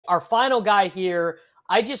our final guy here,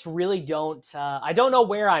 I just really I don't know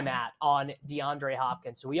where I'm at on DeAndre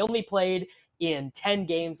Hopkins. So he only played in 10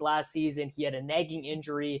 games last season. He had a nagging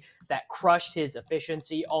injury that crushed his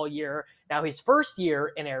efficiency all year. Now, his first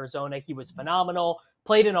year in Arizona, he was phenomenal,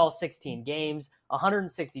 played in all 16 games,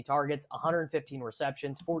 160 targets, 115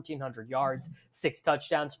 receptions, 1,400 yards, 6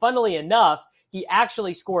 touchdowns. Funnily enough, he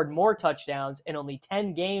actually scored more touchdowns in only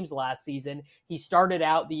 10 games last season. He started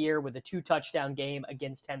out the year with a 2-touchdown game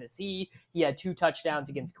against Tennessee. He had 2 touchdowns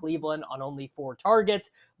against Cleveland on only 4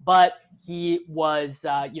 targets, but he was,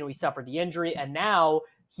 he suffered the injury, and now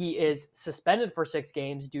he is suspended for 6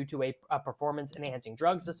 games due to a performance-enhancing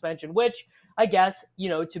drug suspension, which I guess,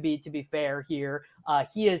 to be fair here,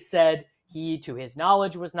 he has said he, to his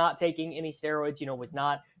knowledge, was not taking any steroids, was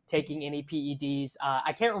not taking any PEDs.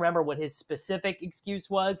 I can't remember what his specific excuse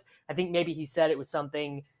was. I think maybe he said it was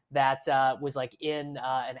something that was like in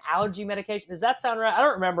an allergy medication. Does that sound right? I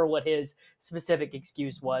don't remember what his specific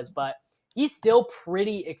excuse was, but he's still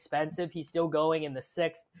pretty expensive. He's still going in the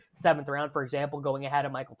 6th, 7th round, for example, going ahead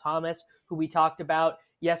of Michael Thomas, who we talked about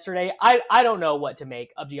yesterday. I don't know what to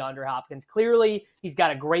make of DeAndre Hopkins. Clearly, he's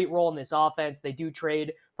got a great role in this offense. They do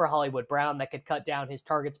trade for Hollywood Brown that could cut down his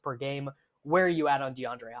targets per game. Where are you at on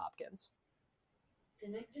DeAndre Hopkins?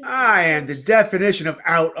 I am the definition of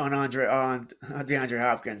out on DeAndre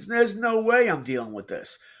Hopkins. There's no way I'm dealing with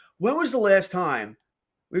this. When was the last time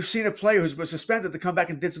we've seen a player who's been suspended to come back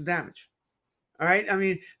and did some damage? All right. I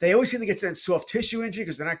mean, they always seem to get to that soft tissue injury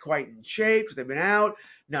because they're not quite in shape because they've been out.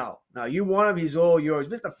 No, you want him. He's all yours.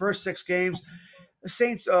 Missed the first 6 games.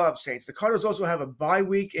 The the Cardinals also have a bye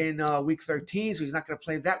week in week 13, so he's not going to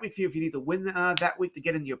play that week for you if you need to win that week to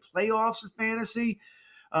get into your playoffs in fantasy.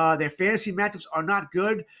 Their fantasy matchups are not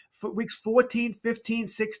good. For weeks 14, 15,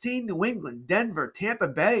 16, New England, Denver, Tampa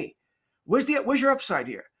Bay. Where's your upside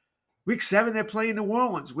here? Week 7, they're playing New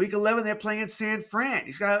Orleans. Week 11, they're playing San Fran.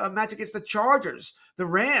 He's got a match against the Chargers, the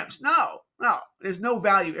Rams. No. There's no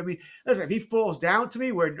value. I mean, listen, if he falls down to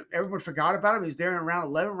me where everyone forgot about him, he's there in round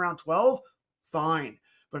 11, round 12, fine.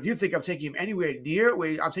 But if you think I'm taking him anywhere near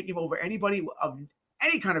where I'm taking him over anybody of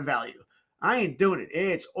any kind of value, I ain't doing it.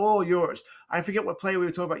 It's all yours. I forget what play we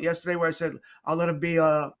were talking about yesterday where I said I'll let him be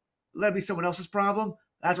someone else's problem.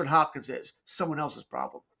 That's what Hopkins is. Someone else's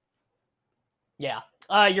problem. Yeah,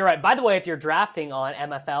 you're right. By the way, if you're drafting on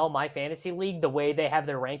MFL, My Fantasy League, the way they have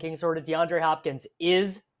their rankings sorted, DeAndre Hopkins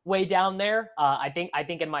is way down there. I think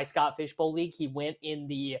in my Scott Fishbowl League, he went in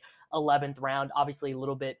the 11th round. Obviously, a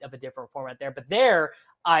little bit of a different format there, but there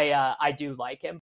I do like him.